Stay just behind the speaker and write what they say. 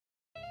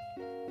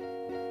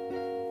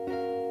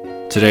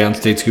Today on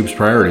State Scoop's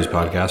Priorities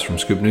podcast from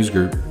Scoop News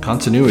Group,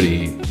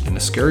 continuity in a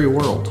scary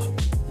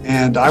world.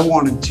 And I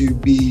wanted to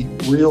be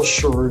real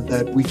sure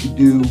that we could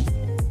do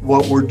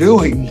what we're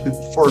doing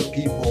for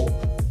people,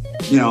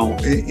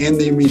 in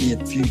the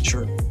immediate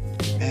future.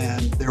 And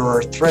there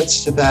are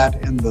threats to that,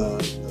 and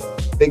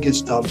the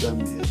biggest of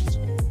them is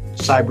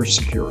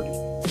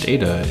cybersecurity.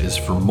 Data is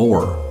for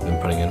more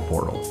than putting in a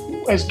portal.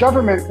 As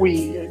government,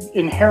 we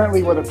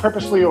inherently, whether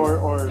purposely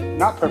or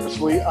not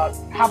purposely,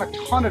 have a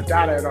ton of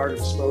data at our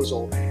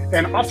disposal.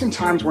 And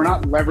oftentimes we're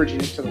not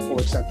leveraging it to the full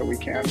extent that we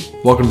can.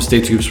 Welcome to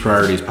State Scoop's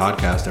Priorities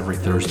podcast. Every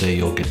Thursday,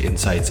 you'll get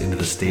insights into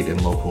the state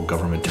and local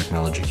government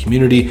technology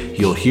community.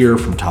 You'll hear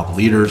from top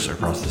leaders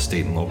across the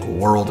state and local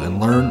world and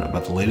learn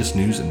about the latest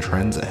news and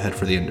trends ahead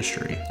for the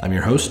industry. I'm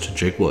your host,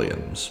 Jake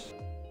Williams.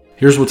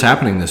 Here's what's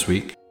happening this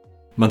week.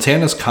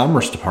 Montana's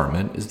Commerce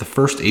Department is the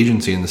first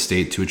agency in the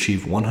state to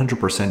achieve 100%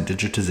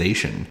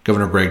 digitization.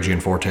 Governor Greg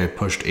Gianforte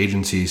pushed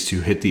agencies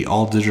to hit the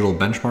all-digital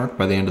benchmark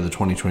by the end of the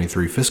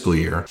 2023 fiscal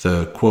year.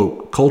 The,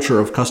 quote, culture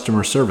of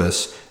customer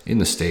service in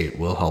the state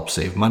will help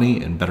save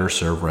money and better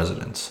serve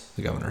residents,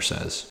 the governor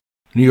says.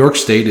 New York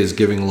State is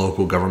giving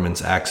local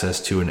governments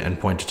access to an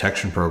endpoint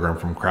detection program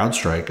from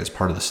CrowdStrike as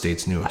part of the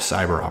state's new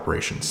Cyber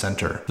Operations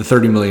Center. The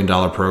 $30 million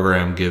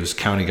program gives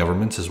county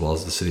governments, as well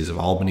as the cities of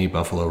Albany,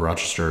 Buffalo,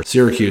 Rochester,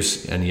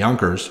 Syracuse, and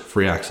Yonkers,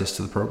 free access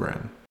to the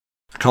program.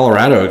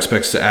 Colorado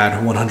expects to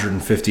add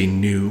 150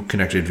 new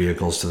connected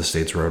vehicles to the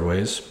state's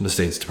roadways. The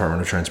state's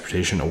Department of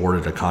Transportation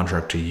awarded a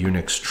contract to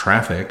Unix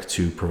Traffic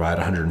to provide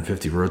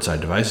 150 roadside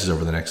devices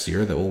over the next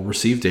year that will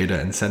receive data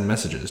and send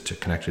messages to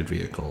connected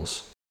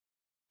vehicles.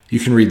 You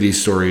can read these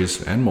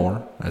stories and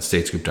more at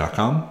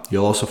statescoop.com.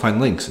 You'll also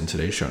find links in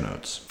today's show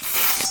notes.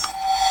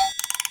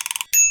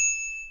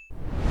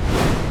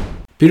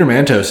 Peter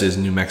Mantos is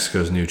New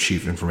Mexico's new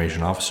Chief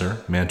Information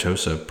Officer.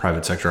 Mantos, a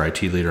private sector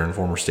IT leader and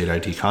former state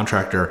IT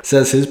contractor,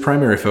 says his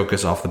primary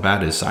focus off the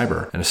bat is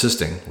cyber and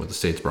assisting with the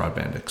state's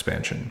broadband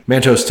expansion.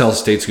 Mantos tells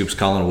State Scoop's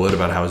Colin Wood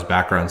about how his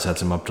background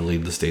sets him up to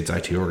lead the state's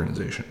IT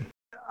organization.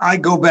 I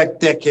go back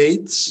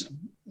decades,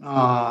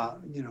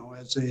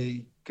 as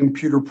a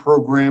computer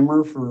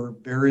programmer for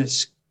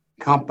various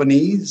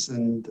companies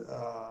and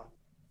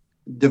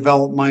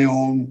developed my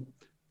own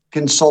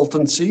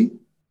consultancy.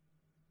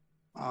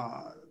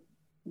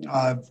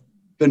 I've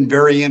been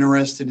very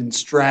interested in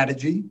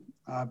strategy.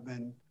 I've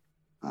been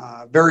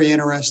very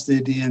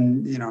interested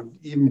in,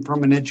 even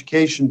from an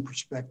education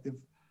perspective,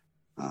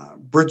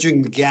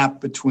 bridging the gap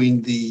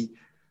between the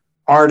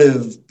art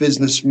of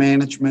business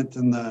management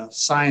and the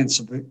science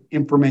of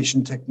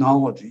information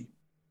technology.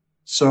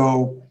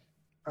 So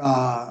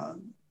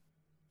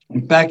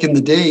back in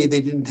the day,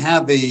 they didn't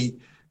have a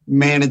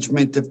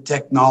management of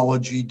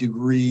technology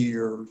degree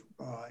or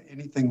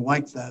anything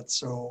like that.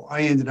 So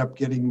I ended up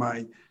getting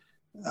my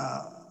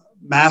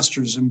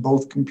master's in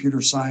both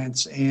computer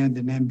science and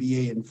an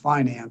MBA in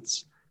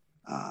finance,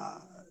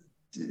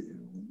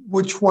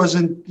 which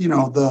wasn't,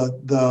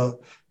 the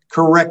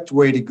correct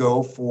way to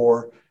go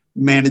for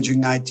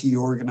managing IT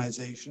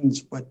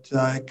organizations, but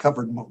it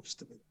covered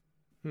most of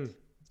it.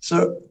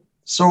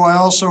 So I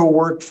also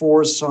worked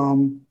for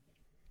some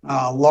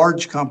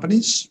large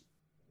companies,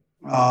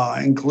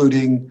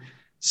 including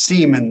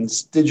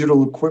Siemens,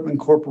 Digital Equipment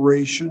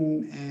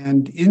Corporation,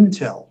 and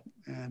Intel.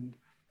 And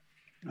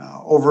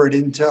over at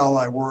Intel,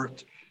 I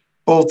worked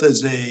both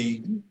as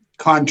a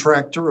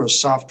contractor, a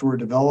software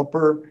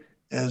developer,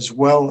 as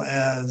well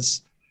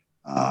as,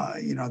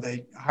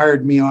 they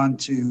hired me on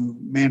to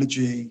manage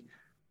a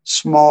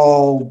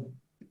small,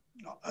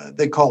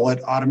 they call it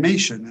an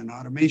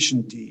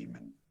automation team.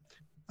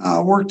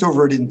 Worked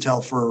over at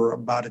Intel for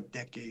about a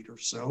decade or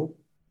so.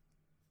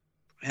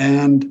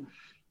 And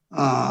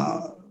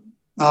I've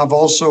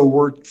also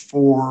worked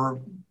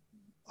for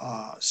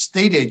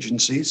state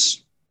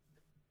agencies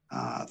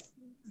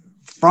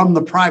from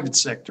the private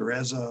sector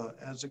as a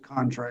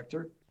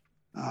contractor,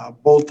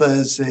 both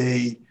as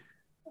a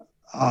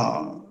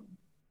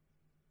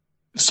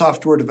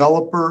software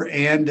developer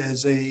and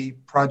as a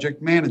project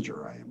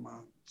manager. I am a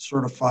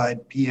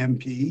certified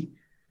PMP.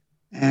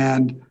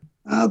 And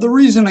the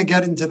reason I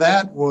got into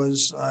that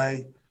was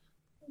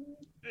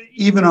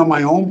even on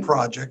my own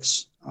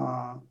projects,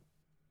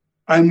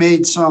 I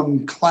made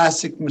some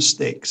classic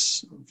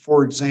mistakes.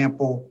 For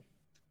example,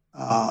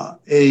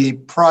 a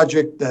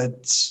project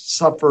that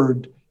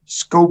suffered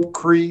scope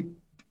creep.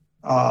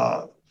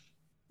 I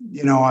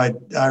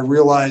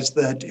realized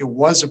that it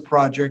was a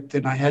project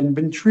and I hadn't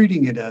been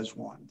treating it as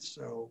one.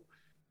 So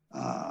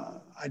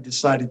I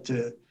decided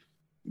to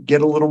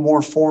get a little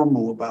more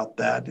formal about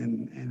that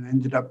and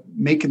ended up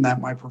making that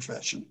my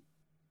profession.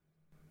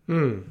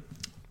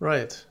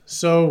 Right.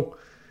 So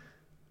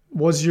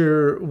was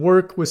your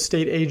work with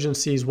state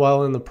agencies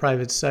while in the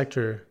private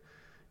sector,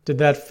 did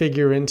that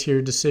figure into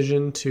your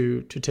decision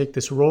to take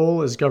this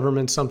role? Is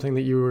government something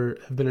that you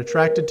have been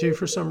attracted to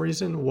for some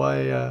reason?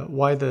 Why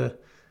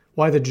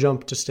the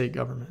jump to state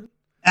government?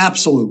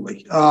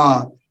 Absolutely.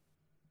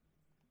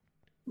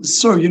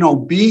 So,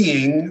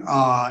 being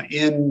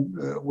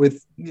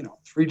with,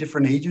 3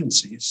 different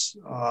agencies,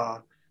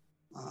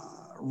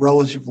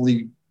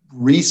 relatively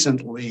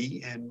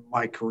recently in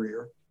my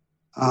career,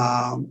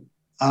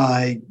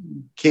 I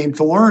came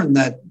to learn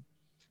that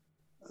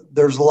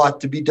there's a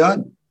lot to be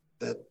done,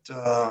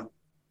 that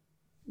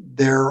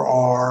there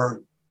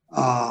are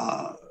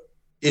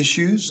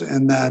issues,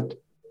 and that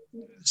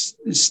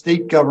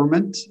state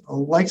government,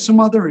 like some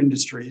other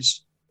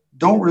industries,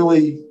 don't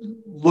really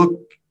look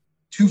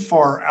too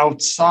far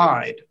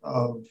outside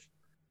of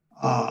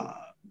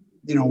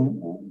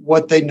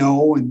what they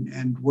know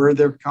and where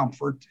their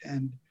comfort,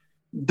 and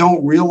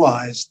don't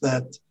realize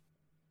that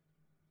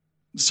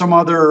some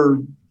other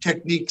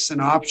techniques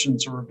and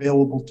options are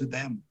available to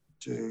them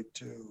to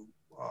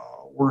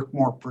work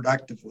more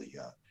productively.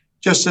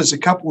 Just as a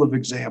couple of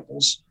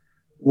examples,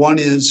 one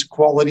is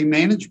quality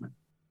management.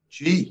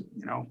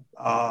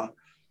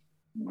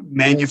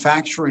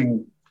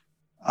 Manufacturing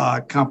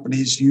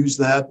companies use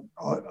that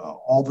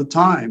all the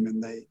time,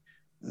 and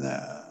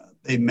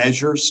they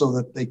measure so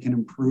that they can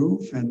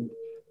improve. And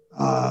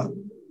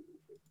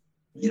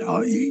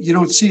you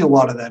don't see a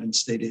lot of that in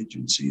state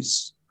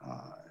agencies.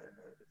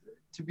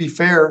 To be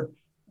fair,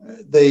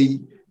 they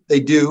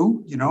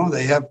do.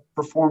 They have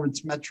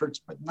performance metrics,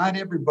 but not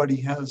everybody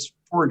has,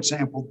 for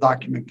example,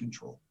 document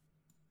control.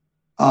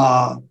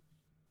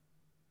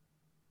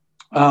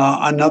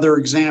 Another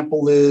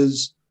example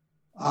is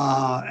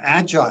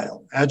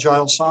agile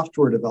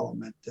software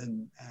development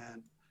and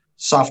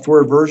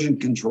software version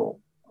control.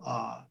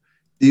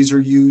 These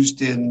are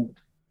used in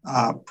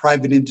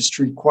private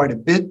industry quite a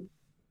bit,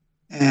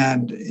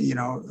 and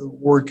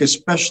work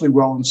especially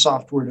well in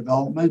software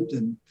development.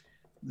 And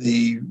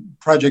the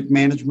Project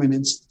Management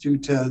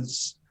Institute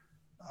has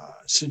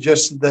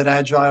suggested that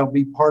agile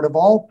be part of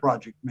all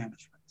project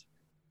management.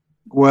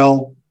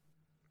 Well,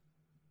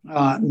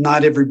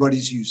 not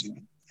everybody's using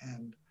it.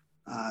 And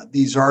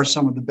these are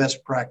some of the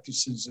best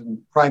practices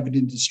in private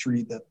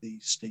industry that the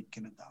state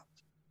can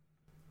adopt.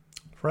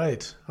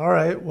 Right. All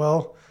right.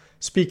 Well,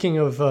 speaking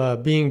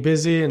of being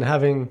busy and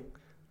having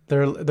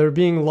there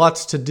being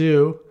lots to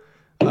do,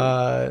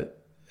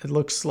 it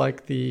looks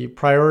like the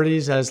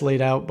priorities as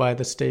laid out by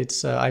the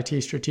state's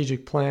IT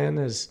strategic plan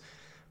has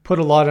put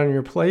a lot on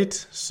your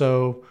plate.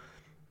 So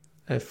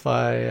if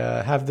I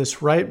have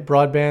this right,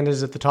 broadband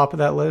is at the top of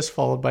that list,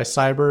 followed by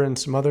cyber and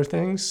some other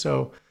things.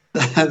 So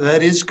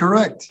that is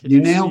correct. You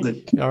nailed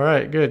it. All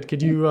right, good.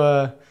 Could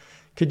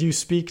you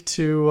speak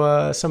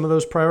to some of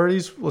those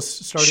priorities?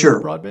 Let's start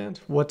with broadband.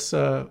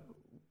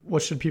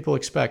 What should people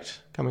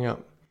expect coming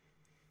up?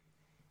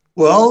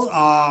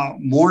 Well,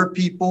 more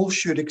people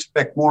should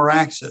expect more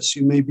access.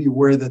 You may be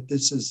aware that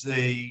this is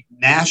a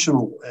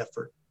national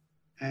effort,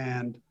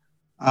 and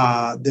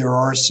there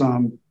are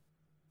some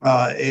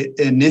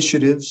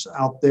initiatives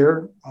out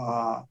there,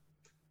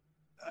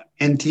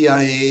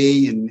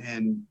 NTIA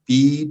and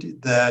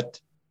BEAD, that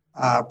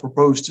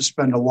propose to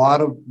spend a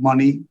lot of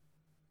money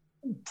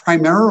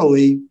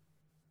primarily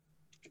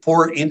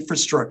for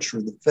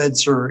infrastructure. The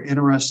feds are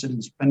interested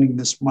in spending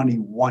this money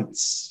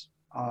once.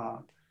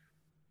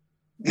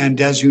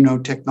 And as you know,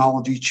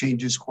 technology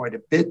changes quite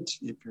a bit.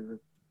 If you're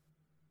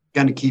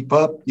going to keep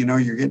up,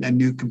 you're getting a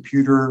new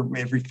computer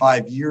every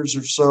 5 years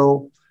or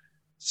so.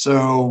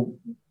 So,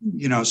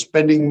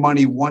 spending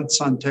money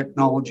once on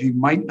technology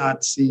might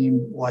not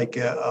seem like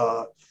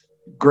a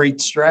great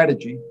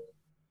strategy,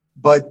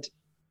 but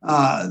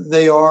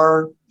they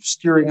are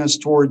steering us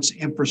towards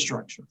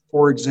infrastructure.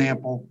 For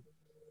example,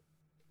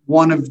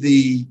 one of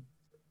the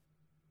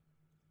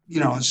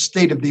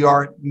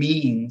state-of-the-art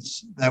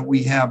means that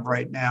we have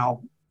right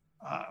now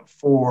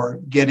for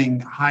getting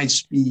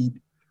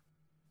high-speed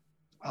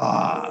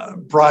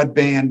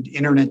broadband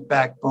internet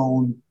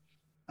backbone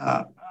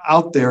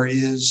out there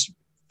is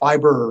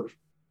fiber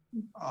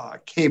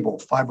cable,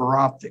 fiber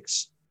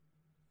optics.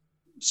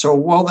 So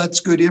while that's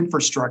good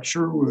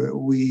infrastructure,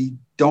 we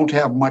don't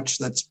have much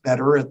that's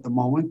better at the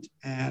moment.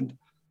 And,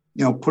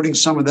 putting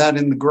some of that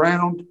in the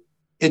ground,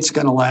 it's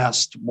going to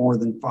last more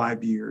than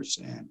 5 years,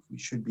 and we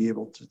should be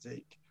able to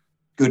take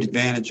good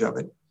advantage of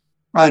it.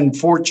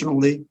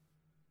 Unfortunately,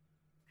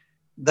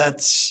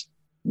 that's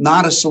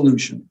not a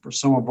solution for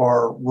some of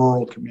our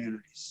rural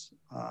communities.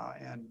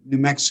 And New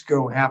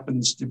Mexico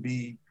happens to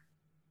be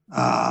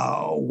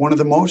one of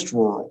the most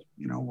rural.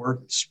 We're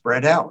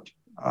spread out.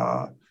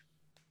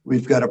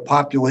 We've got a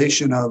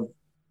population of,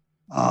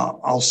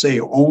 I'll say,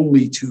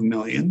 only 2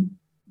 million,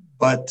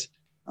 but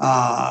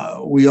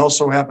we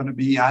also happen to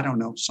be,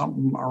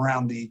 something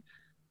around the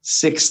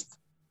 6th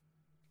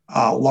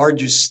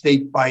largest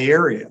state by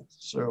area.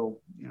 So,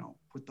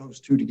 put those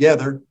two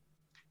together,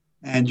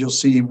 and you'll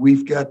see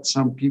we've got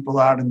some people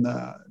out in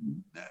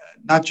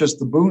not just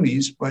the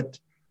boonies, but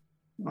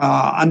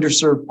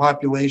underserved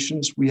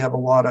populations. We have a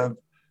lot of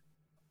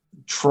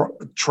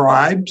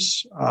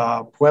tribes,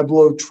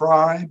 Pueblo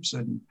tribes,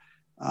 and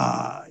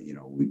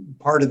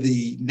part of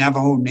the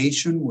Navajo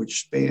Nation,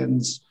 which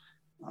spans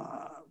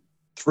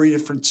 3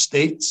 different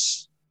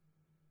states,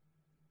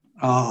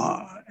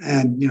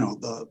 and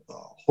the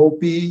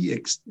Hopi,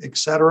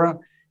 etc.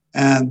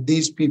 And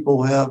these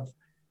people have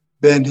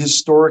been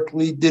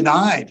historically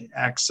denied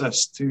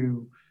access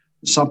to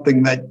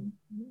something that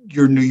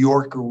your New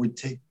Yorker would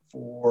take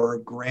for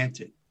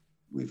granted.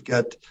 We've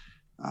got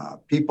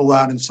people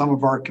out in some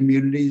of our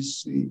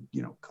communities.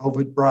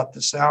 COVID brought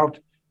this out.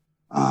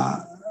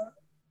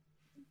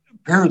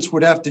 Parents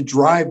would have to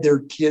drive their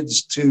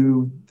kids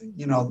to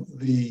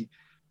the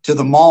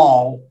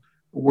mall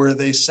where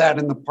they sat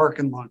in the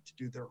parking lot to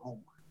do their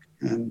homework,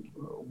 and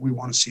we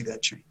want to see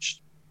that changed.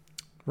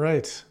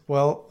 Right.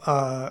 Well,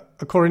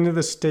 according to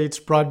the state's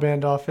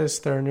broadband office,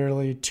 there are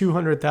nearly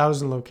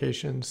 200,000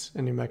 locations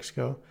in New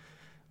Mexico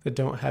that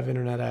don't have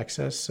internet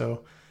access.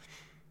 So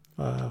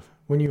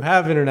when you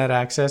have internet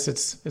access,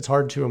 it's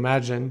hard to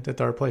imagine that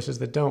there are places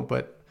that don't,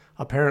 but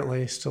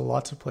apparently still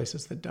lots of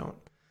places that don't.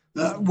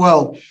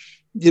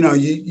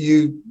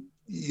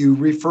 You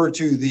refer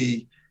to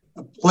the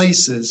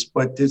places,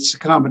 but it's a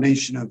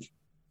combination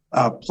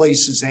of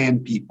places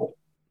and people.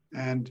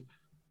 And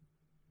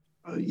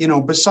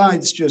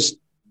besides just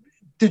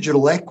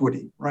digital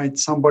equity, right?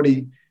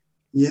 Somebody,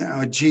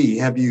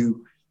 have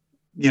you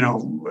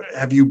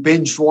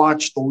binge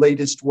watched the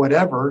latest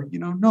whatever?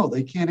 No,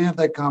 they can't have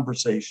that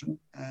conversation.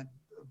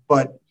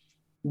 But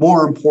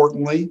more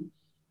importantly,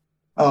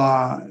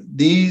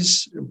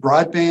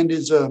 broadband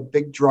is a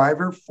big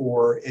driver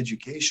for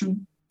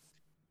education.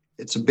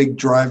 It's a big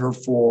driver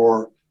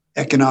for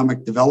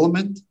economic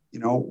development.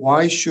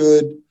 Why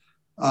should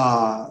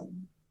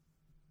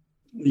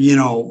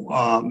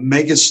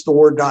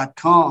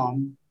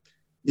megastore.com,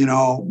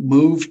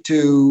 move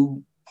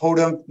to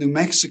Podunk, New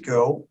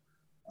Mexico,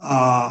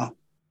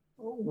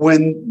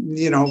 when,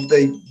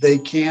 they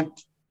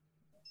can't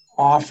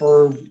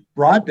offer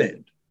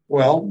broadband?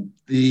 Well,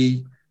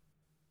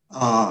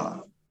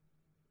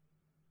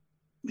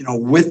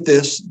 with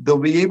this, they'll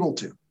be able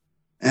to.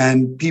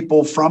 And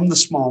people from the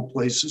small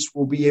places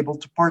will be able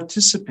to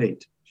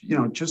participate,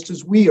 just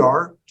as we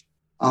are,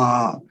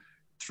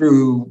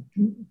 through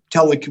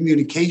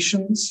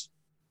telecommunications.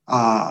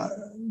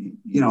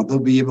 They'll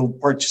be able to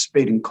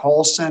participate in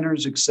call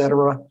centers, et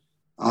cetera.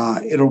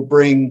 It'll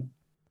bring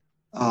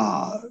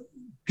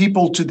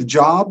people to the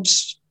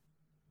jobs,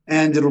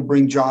 and it'll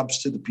bring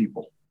jobs to the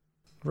people.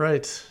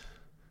 Right.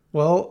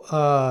 Well,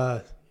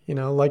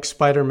 like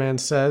Spider-Man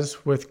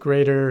says, with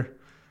greater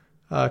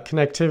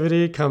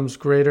connectivity comes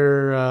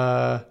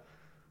greater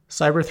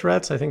cyber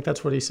threats. I think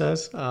that's what he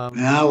says.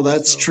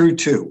 That's true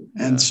too.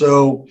 And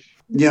so,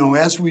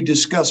 as we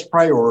discuss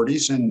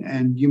priorities,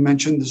 and you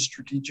mentioned the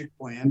strategic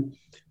plan,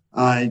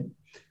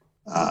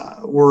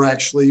 we're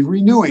actually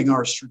renewing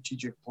our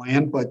strategic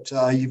plan, but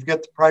you've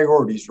got the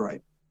priorities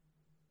right.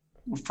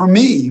 For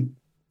me,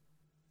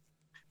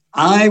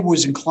 I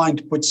was inclined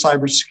to put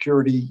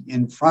cybersecurity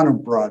in front of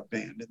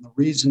broadband, and the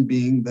reason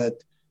being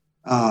that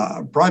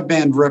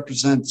broadband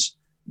represents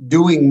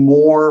doing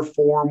more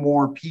for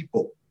more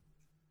people.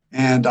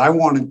 And I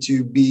wanted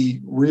to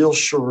be real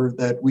sure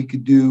that we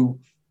could do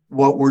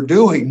what we're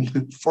doing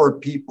for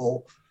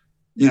people,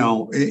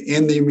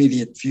 in the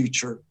immediate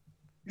future.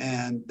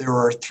 And there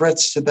are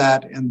threats to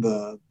that, and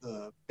the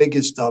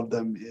biggest of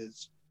them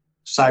is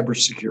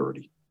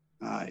cybersecurity.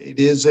 It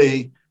is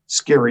a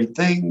scary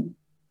thing.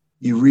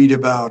 You read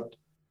about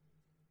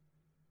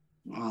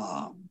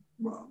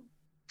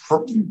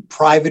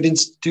private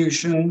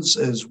institutions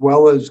as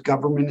well as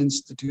government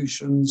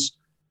institutions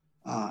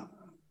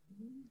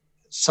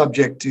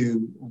subject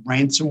to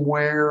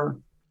ransomware,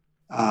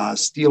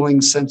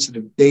 stealing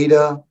sensitive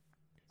data,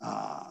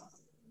 a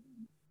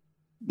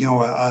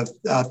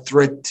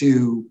threat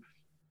to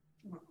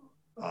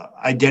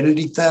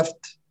identity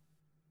theft.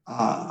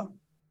 I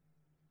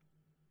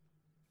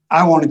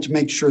wanted to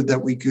make sure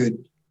that we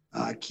could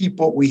keep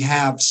what we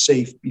have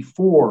safe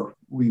before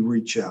we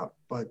reach out,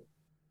 but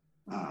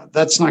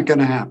that's not going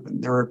to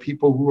happen. There are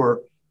people who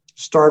are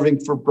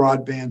starving for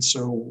broadband,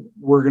 so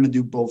we're going to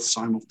do both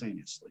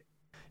simultaneously.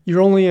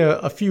 You're only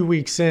a few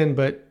weeks in,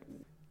 but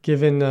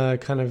given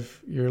kind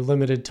of your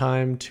limited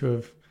time to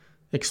have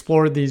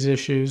explored these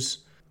issues,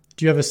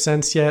 do you have a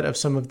sense yet of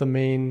some of the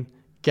main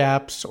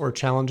gaps or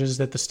challenges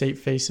that the state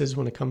faces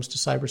when it comes to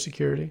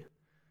cybersecurity?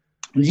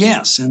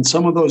 Yes, and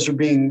some of those are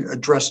being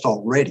addressed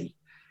already.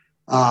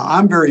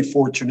 I'm very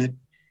fortunate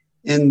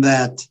in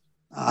that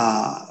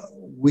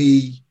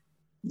we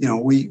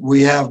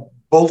have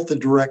both the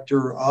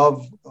director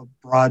of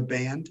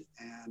broadband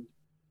and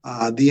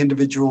the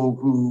individual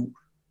who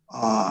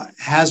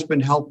has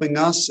been helping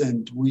us,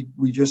 and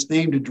we just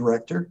named a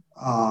director.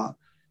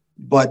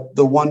 But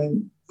the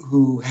one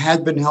who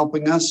had been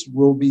helping us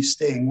will be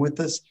staying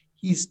with us.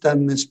 He's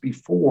done this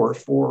before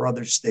for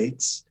other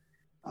states.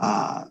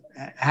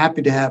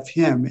 Happy to have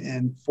him.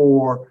 And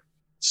for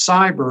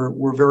cyber,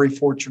 we're very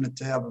fortunate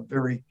to have a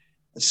very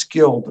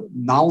skilled,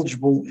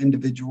 knowledgeable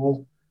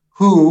individual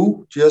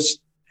who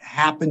just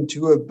happened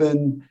to have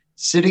been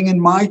sitting in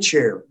my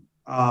chair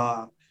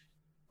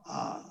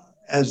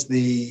as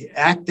the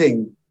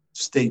acting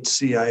state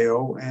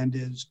CIO, and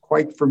is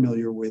quite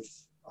familiar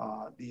with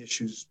the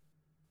issues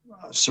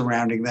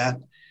surrounding that.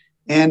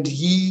 And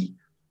he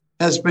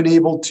has been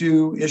able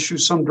to issue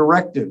some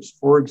directives.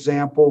 For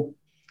example,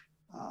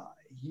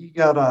 he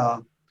got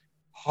a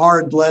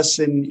hard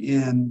lesson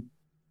in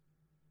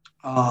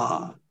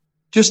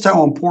just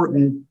how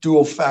important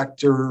dual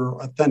factor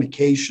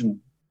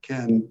authentication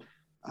can,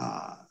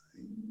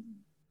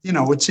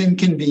 it's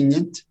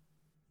inconvenient,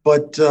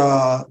 but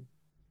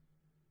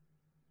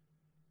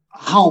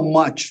how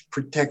much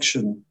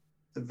protection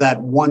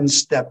that one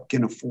step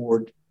can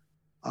afford,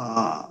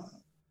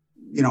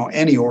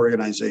 any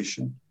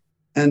organization.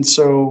 And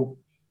so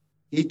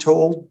he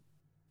told,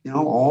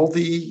 all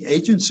the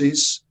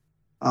agencies,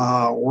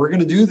 we're going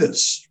to do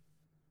this.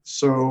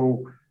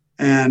 So,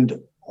 and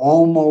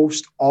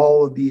almost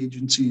all of the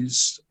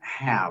agencies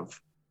have.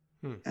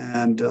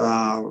 And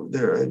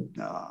there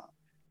are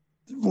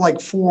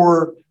like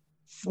four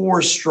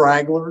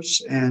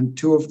stragglers, and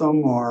two of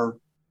them are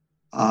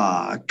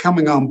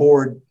coming on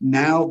board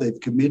now. They've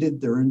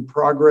committed, they're in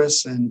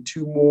progress, and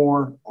two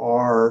more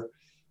are,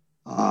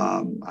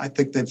 I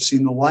think they've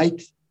seen the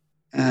light,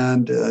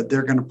 and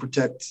they're going to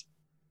protect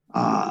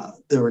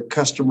their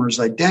customers'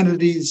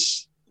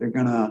 identities. They're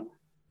going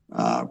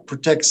to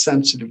protect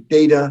sensitive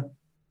data,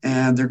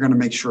 and they're going to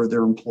make sure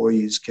their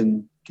employees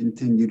can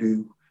continue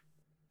to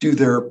do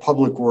their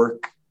public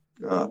work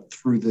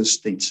through the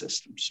state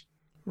systems.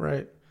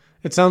 Right.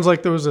 It sounds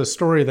like there was a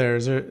story there.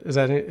 Is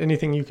that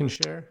anything you can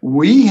share?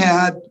 We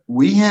had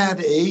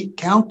a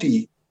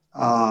county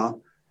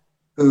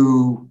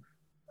who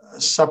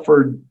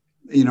suffered,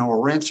 a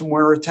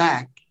ransomware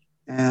attack,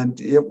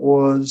 and it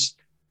was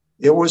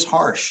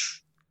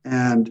harsh,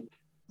 and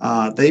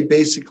they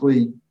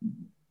basically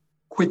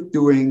quit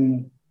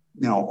doing,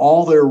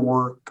 all their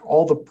work,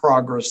 all the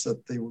progress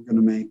that they were going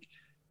to make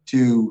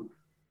to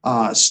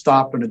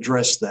stop and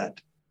address that.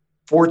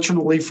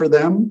 Fortunately for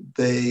them,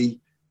 they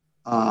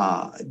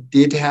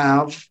did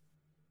have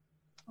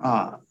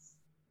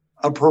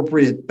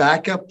appropriate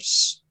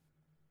backups,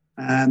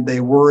 and they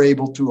were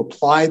able to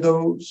apply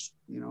those.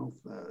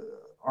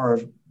 Our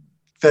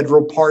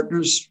federal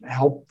partners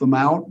helped them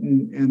out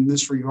in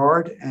this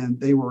regard, and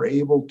they were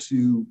able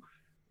to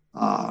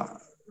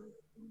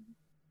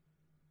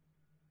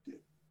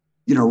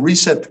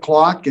reset the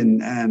clock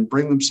and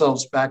bring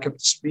themselves back up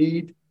to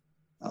speed.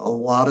 A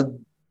lot of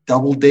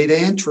double data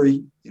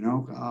entry,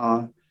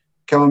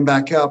 coming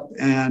back up,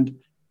 and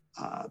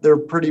they're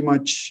pretty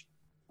much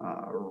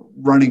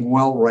running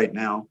well right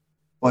now.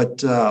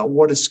 But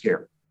what a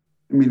scare.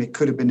 I mean, it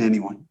could have been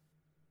anyone.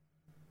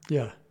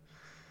 Yeah.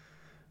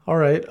 All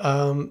right.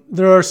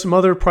 There are some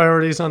other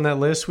priorities on that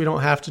list. We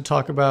don't have to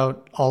talk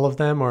about all of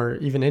them or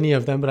even any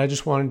of them, but I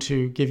just wanted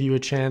to give you a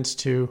chance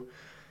to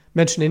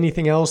mention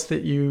anything else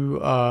that you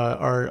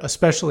are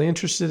especially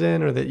interested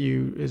in, or that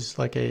is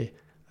like a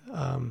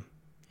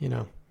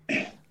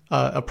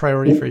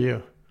priority for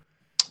you.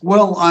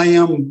 Well, I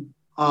am,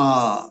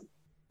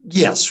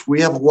 yes,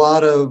 we have a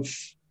lot of,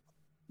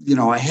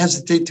 I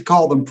hesitate to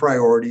call them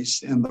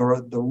priorities. And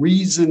the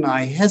reason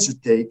I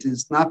hesitate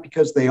is not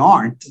because they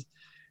aren't,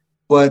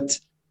 but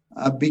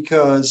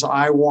because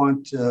I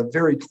want a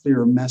very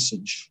clear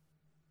message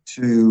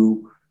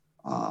to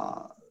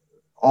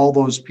all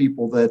those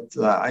people that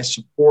I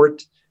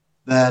support,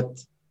 that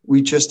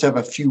we just have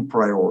a few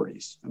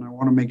priorities. And I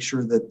want to make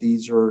sure that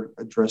these are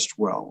addressed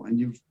well. And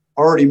you've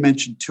already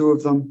mentioned two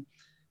of them.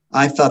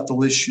 I thought the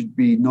list should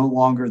be no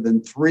longer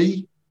than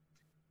three.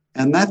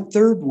 And that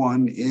third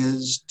one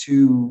is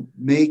to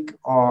make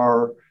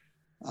our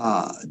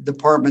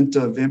Department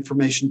of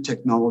Information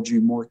Technology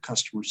more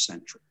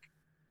customer-centric.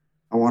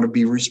 I want to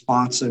be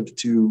responsive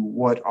to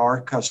what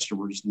our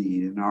customers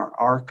need and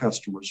our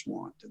customers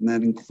want. And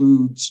that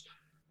includes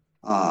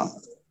the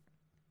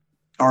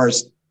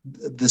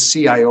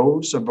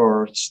CIOs of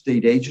our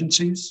state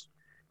agencies.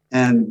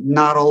 And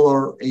not all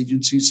our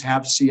agencies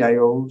have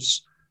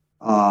CIOs.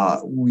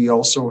 We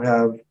also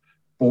have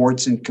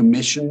boards and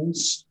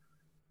commissions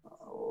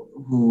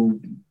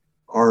who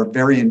are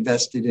very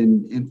invested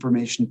in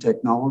information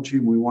technology.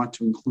 We want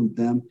to include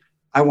them.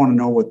 I want to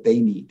know what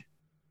they need.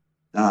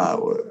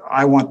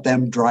 I want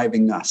them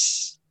driving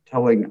us,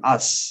 telling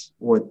us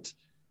what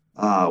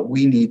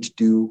we need to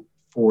do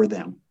for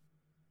them.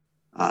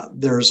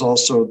 There's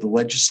also the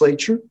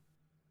legislature.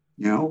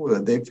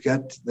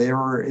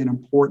 They're an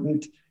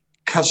important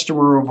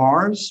customer of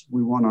ours.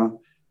 We want to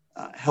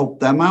help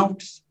them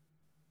out.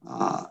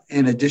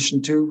 In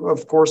addition to,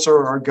 of course,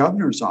 our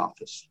governor's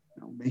office,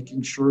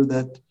 making sure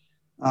that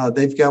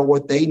they've got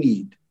what they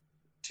need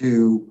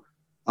to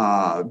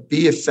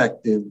be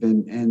effective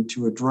and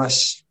to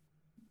address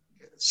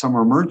some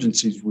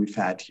emergencies we've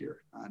had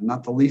here,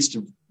 not the least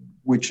of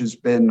which has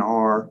been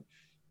our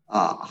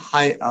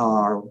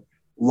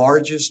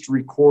largest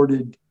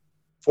recorded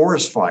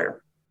forest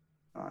fire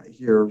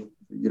here,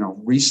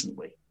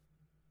 recently.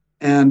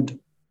 And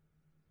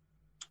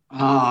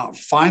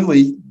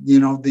finally,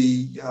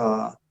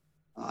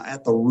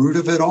 at the root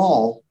of it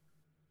all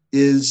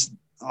is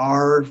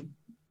our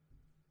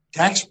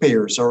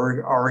taxpayers,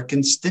 our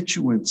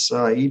constituents,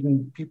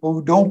 even people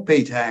who don't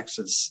pay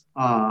taxes.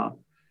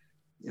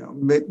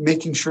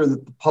 Making sure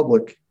that the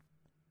public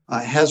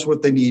has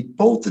what they need,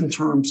 both in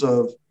terms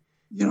of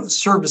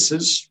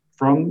services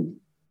from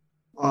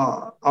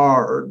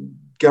our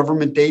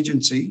government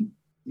agency.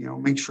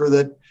 Make sure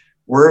that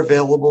we're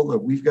available, that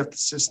we've got the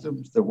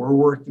systems, that we're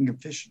working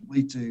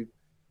efficiently to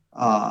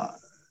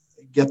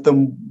get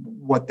them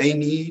what they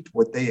need,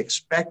 what they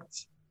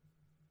expect,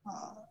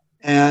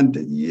 and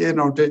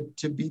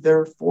to be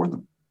there for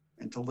them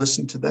and to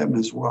listen to them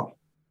as well.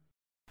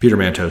 Peter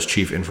Mantos,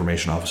 Chief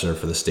Information Officer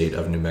for the state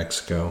of New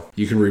Mexico.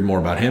 You can read more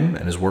about him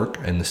and his work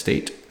in the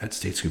state at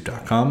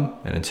statescoop.com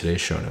and in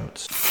today's show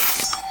notes.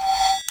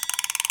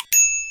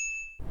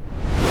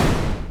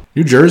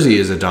 New Jersey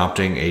is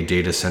adopting a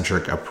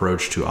data-centric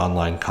approach to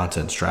online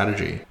content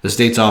strategy. The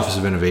state's Office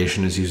of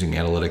Innovation is using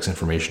analytics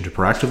information to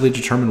proactively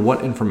determine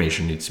what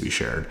information needs to be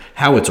shared,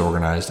 how it's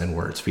organized, and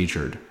where it's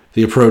featured.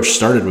 The approach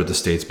started with the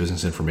state's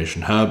Business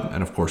Information Hub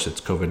and, of course, its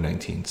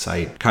COVID-19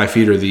 site. Kai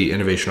Feeder, the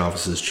Innovation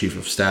Office's Chief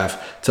of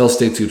Staff, tells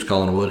State Scoop's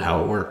Colin Wood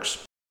how it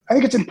works. I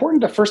think it's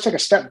important to first take a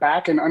step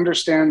back and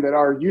understand that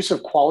our use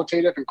of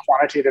qualitative and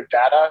quantitative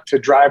data to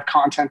drive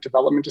content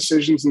development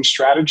decisions and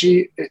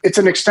strategy, it's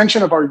an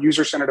extension of our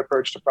user-centered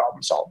approach to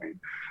problem solving.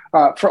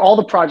 For all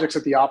the projects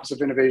that the Office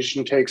of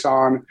Innovation takes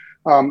on,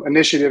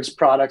 initiatives,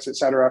 products, et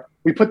cetera,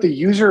 we put the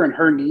user and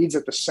her needs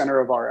at the center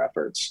of our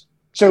efforts.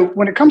 So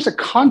when it comes to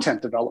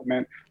content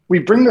development, we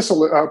bring this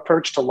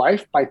approach to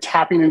life by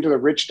tapping into the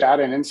rich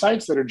data and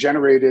insights that are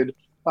generated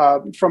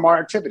from our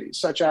activities,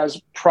 such as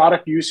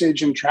product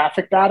usage and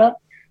traffic data,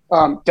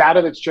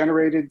 data that's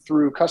generated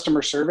through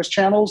customer service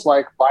channels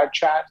like live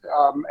chat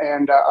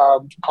and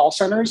call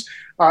centers,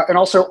 and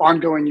also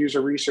ongoing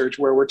user research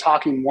where we're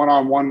talking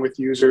one-on-one with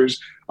users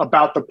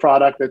about the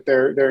product that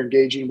they're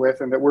engaging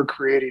with and that we're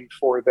creating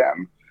for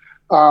them.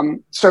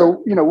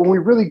 So, when we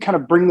really kind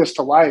of bring this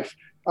to life,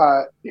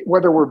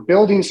 whether we're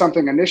building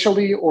something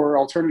initially or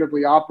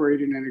alternatively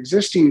operating an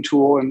existing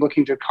tool and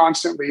looking to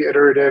constantly and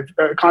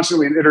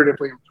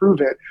iteratively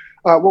improve it,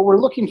 what we're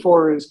looking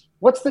for is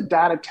what's the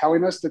data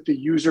telling us that the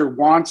user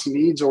wants,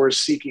 needs, or is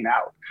seeking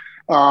out?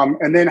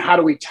 And then how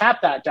do we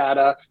tap that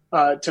data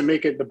to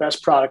make it the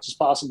best product as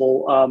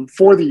possible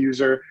for the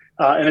user?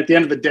 And at the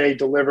end of the day,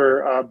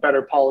 deliver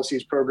better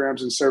policies,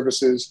 programs, and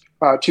services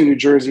to New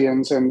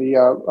Jerseyans and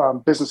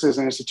the businesses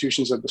and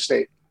institutions of the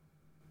state.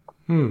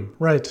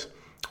 Right.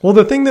 Well,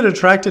 the thing that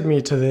attracted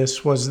me to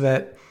this was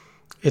that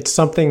it's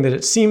something that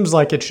it seems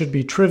like it should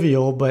be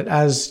trivial, but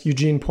as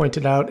Eugene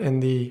pointed out in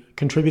the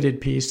contributed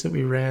piece that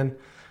we ran,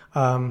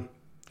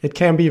 it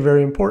can be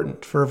very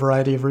important for a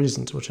variety of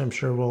reasons, which I'm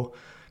sure we'll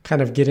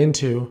kind of get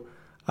into.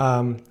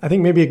 I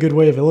think maybe a good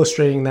way of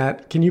illustrating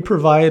that, can you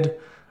provide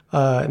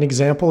an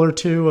example or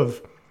two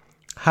of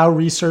how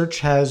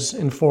research has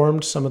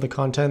informed some of the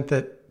content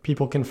that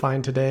people can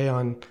find today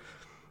on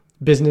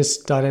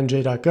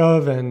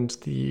business.nj.gov and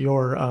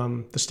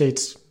the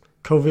state's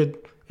COVID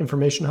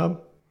information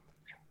hub?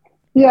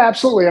 Yeah,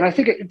 absolutely. And I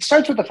think it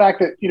starts with the fact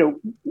that,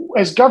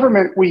 as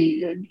government,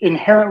 we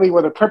inherently,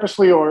 whether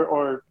purposely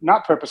or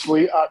not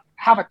purposely,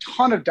 have a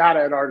ton of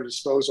data at our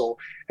disposal.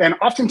 And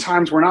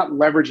oftentimes we're not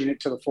leveraging it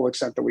to the full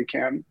extent that we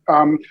can.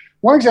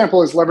 One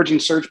example is leveraging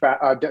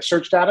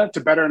search data to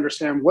better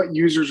understand what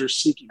users are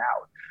seeking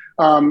out.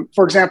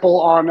 For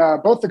example, on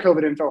both the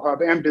COVID Info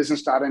Hub and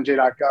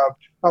business.nj.gov,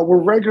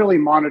 we're regularly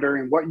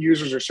monitoring what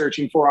users are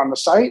searching for on the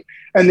site,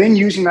 and then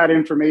using that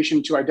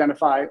information to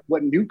identify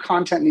what new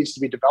content needs to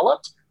be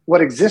developed,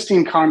 what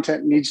existing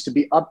content needs to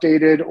be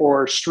updated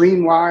or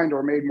streamlined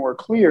or made more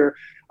clear,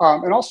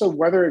 and also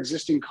whether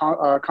existing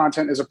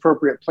content is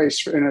appropriate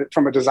placed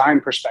from a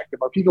design perspective.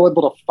 Are people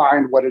able to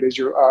find what it is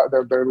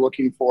they're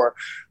looking for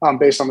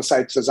based on the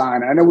site's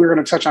design? And I know we're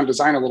going to touch on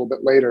design a little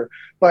bit later,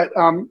 but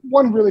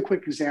one really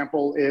quick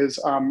example is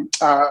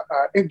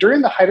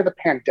during the height of the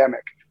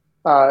pandemic,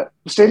 the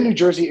state of New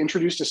Jersey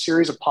introduced a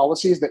series of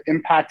policies that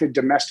impacted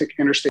domestic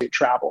interstate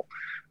travel.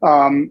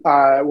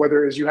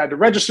 Whether it is you had to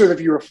register if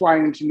you were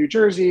flying into New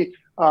Jersey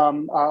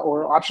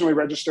or optionally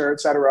register, et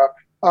cetera.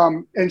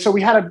 And so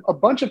we had a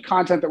bunch of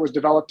content that was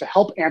developed to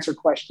help answer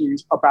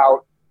questions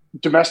about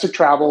domestic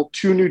travel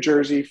to New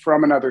Jersey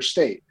from another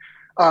state.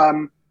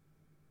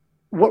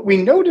 What we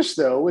noticed,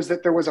 though, is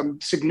that there was a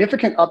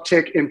significant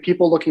uptick in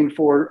people looking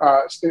for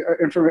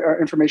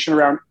information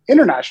around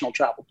international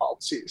travel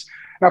policies.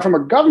 Now, from a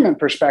government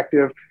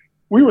perspective,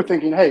 we were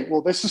thinking, hey,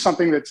 well, this is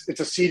something it's a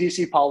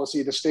CDC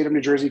policy. The state of New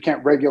Jersey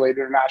can't regulate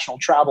international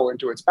travel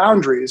into its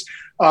boundaries.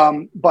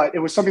 But it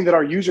was something that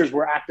our users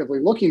were actively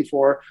looking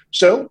for.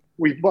 So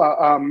we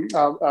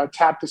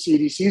tapped the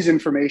CDC's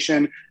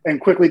information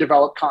and quickly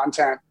developed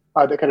content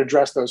that could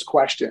address those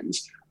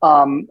questions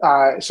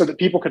so that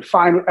people could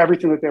find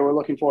everything that they were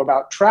looking for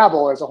about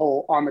travel as a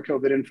whole on the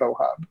COVID Info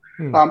Hub.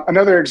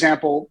 Another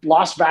example,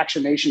 lost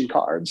vaccination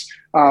cards.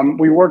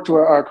 We worked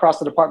across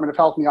the Department of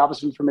Health and the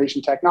Office of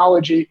Information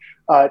Technology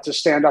to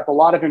stand up a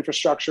lot of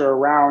infrastructure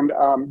around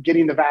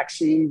getting the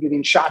vaccine,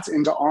 getting shots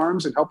into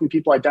arms and helping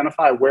people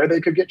identify where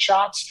they could get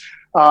shots,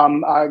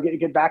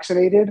 get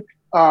vaccinated.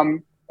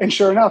 And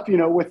sure enough,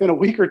 within a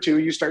week or two,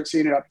 you start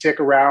seeing an uptick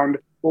around,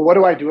 well, what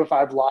do I do if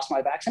I've lost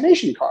my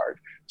vaccination card?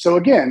 So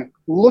again,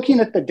 looking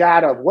at the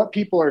data of what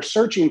people are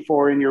searching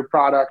for in your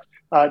product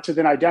to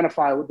then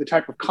identify what the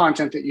type of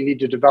content that you need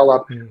to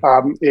develop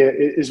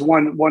is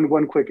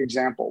one quick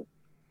example.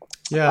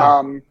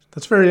 Yeah,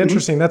 that's very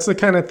interesting. That's the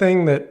kind of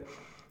thing that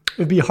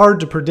it'd be hard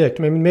to predict.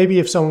 I mean, maybe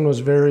if someone was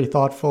very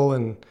thoughtful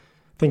and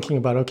thinking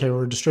about, okay,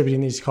 we're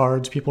distributing these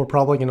cards, people are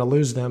probably going to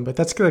lose them. But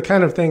that's the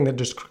kind of thing that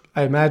just,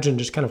 I imagine,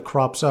 just kind of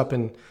crops up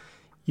and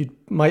you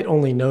might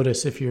only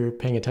notice if you're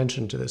paying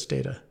attention to this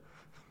data.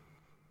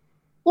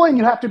 Well, and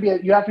you have to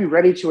be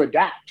ready to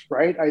adapt,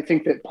 right? I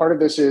think that part of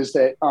this is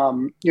that,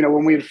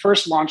 when we had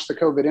first launched the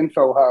COVID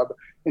Info Hub,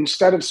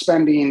 instead of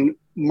spending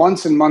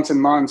months and months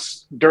and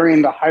months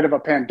during the height of a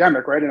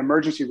pandemic, right, an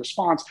emergency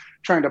response,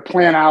 trying to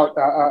plan out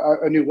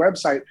a new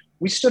website,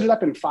 we stood it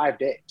up in 5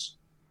 days.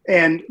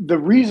 And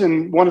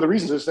one of the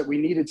reasons is that we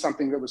needed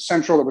something that was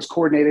central, that was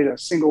coordinated, a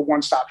single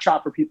one-stop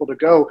shop for people to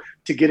go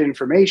to get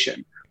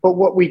information. But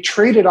what we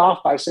traded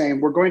off by saying,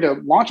 we're going to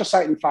launch a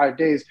site in 5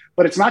 days,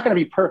 but it's not going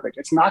to be perfect.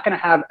 It's not going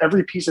to have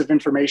every piece of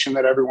information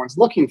that everyone's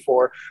looking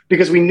for,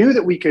 because we knew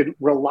that we could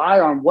rely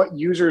on what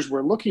users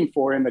were looking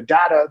for in the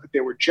data that they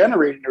were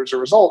generating as a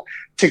result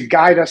to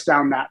guide us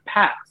down that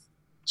path.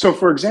 So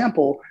for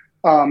example,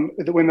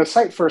 when the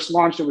site first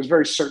launched, it was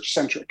very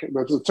search-centric.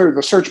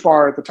 The search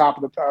bar at the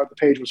top of the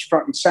page was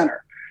front and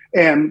center.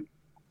 And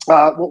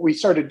what we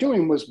started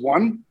doing was,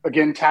 one,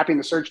 again, tapping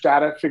the search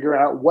data, figure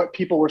out what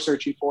people were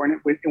searching for. And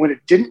when it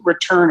didn't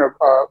return a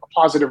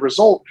positive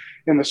result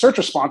in the search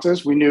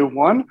responses, we knew,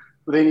 one,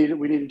 we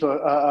needed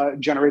to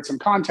generate some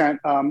content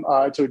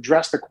to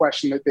address the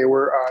question that they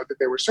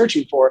were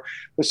searching for.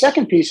 The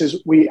second piece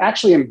is we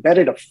actually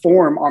embedded a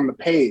form on the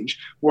page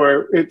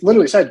where it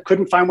literally said,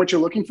 couldn't find what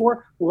you're looking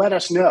for? Let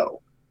us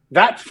know.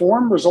 That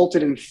form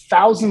resulted in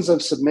thousands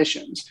of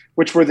submissions,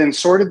 which were then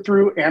sorted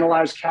through,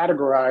 analyzed,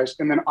 categorized,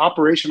 and then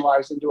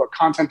operationalized into a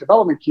content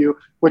development queue,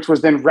 which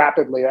was then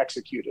rapidly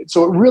executed.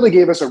 So it really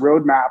gave us a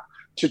roadmap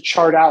to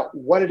chart out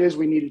what it is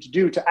we needed to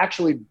do to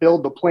actually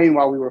build the plane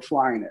while we were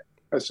flying it,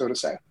 so to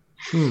say.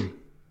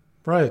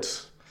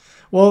 Right.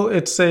 Well,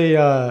 it's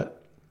a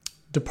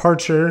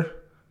departure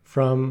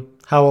from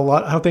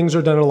how things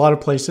are done in a lot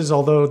of places,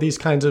 although these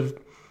kinds of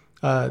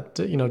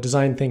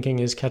design thinking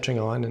is catching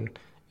on and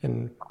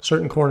in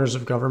certain corners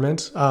of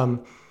government.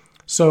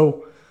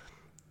 So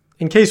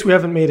in case we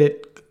haven't made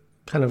it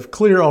kind of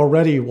clear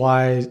already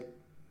why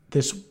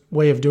this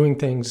way of doing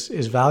things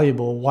is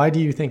valuable, why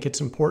do you think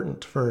it's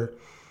important for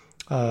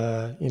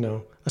a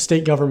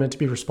state government to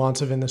be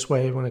responsive in this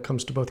way when it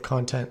comes to both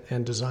content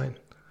and design?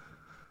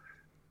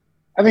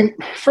 I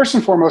think first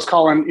and foremost,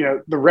 Colin,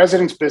 the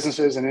residents,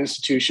 businesses, and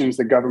institutions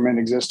that government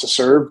exists to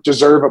serve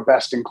deserve a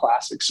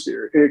best-in-class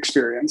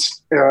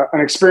experience,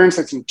 an experience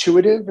that's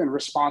intuitive and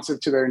responsive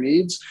to their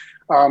needs,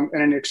 and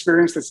an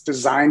experience that's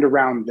designed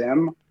around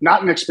them,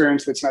 not an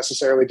experience that's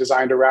necessarily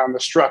designed around the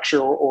structure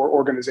or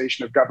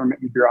organization of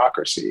government and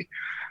bureaucracy.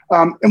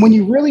 And when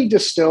you really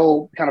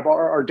distill kind of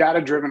our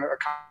data-driven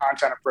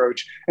content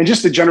approach and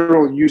just the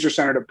general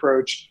user-centered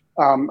approach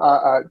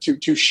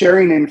to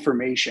sharing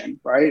information,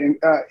 right? And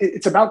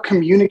it's about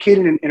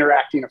communicating and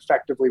interacting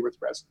effectively with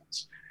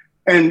residents.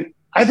 And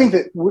I think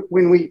that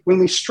when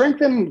we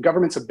strengthen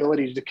government's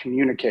ability to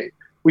communicate,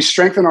 we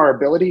strengthen our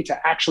ability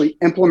to actually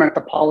implement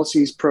the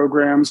policies,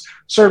 programs,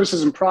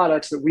 services, and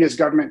products that we as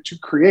government to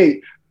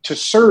create to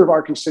serve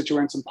our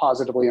constituents and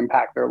positively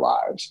impact their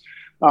lives.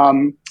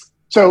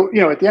 So,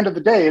 at the end of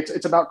the day,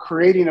 it's about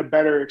creating a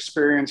better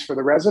experience for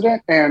the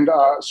resident and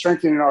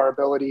strengthening our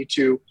ability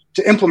to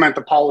implement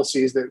the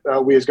policies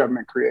that we as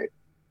government create.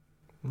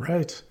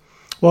 Right.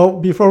 Well,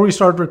 before we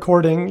start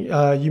recording,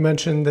 you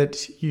mentioned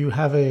that you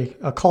have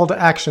a call to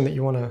action that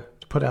you want to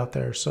put out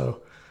there.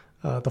 So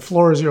the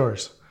floor is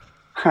yours.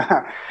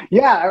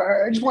 Yeah,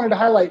 I just wanted to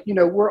highlight,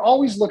 we're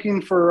always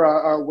looking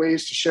for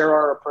ways to share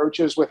our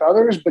approaches with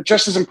others, but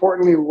just as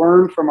importantly,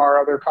 learn from our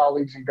other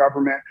colleagues in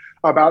government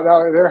about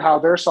how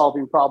they're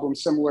solving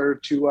problems similar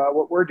to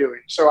what we're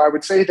doing. So I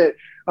would say that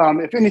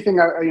if anything,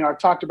 I've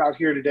talked about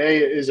here today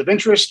is of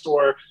interest,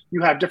 or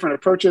you have different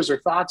approaches or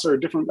thoughts or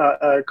different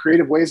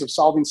creative ways of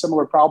solving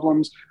similar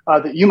problems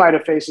that you might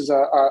have faced as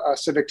a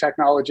civic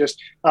technologist,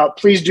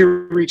 please do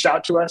reach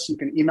out to us. You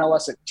can email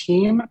us at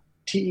team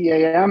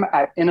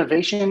at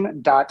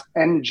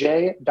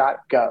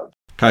innovation.nj.gov.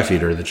 Kai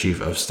Feeder, the Chief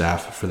of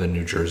Staff for the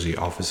New Jersey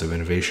Office of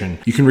Innovation.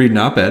 You can read an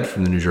op-ed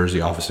from the New Jersey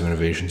Office of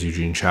Innovation's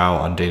Eugene Chow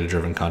on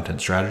data-driven content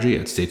strategy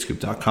at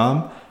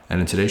statescoop.com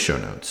and in today's show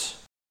notes.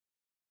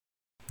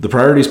 The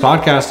Priorities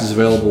Podcast is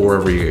available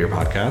wherever you get your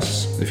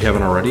podcasts. If you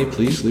haven't already,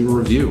 please leave a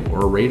review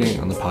or a rating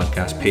on the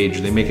podcast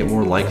page. They make it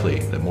more likely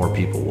that more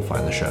people will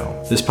find the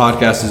show. This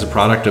podcast is a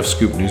product of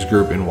Scoop News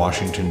Group in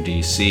Washington,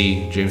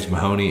 D.C. James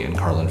Mahoney and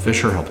Carlin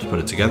Fisher helped to put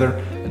it together,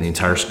 and the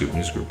entire Scoop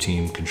News Group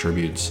team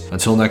contributes.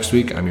 Until next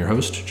week, I'm your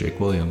host,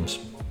 Jake Williams.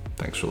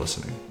 Thanks for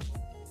listening.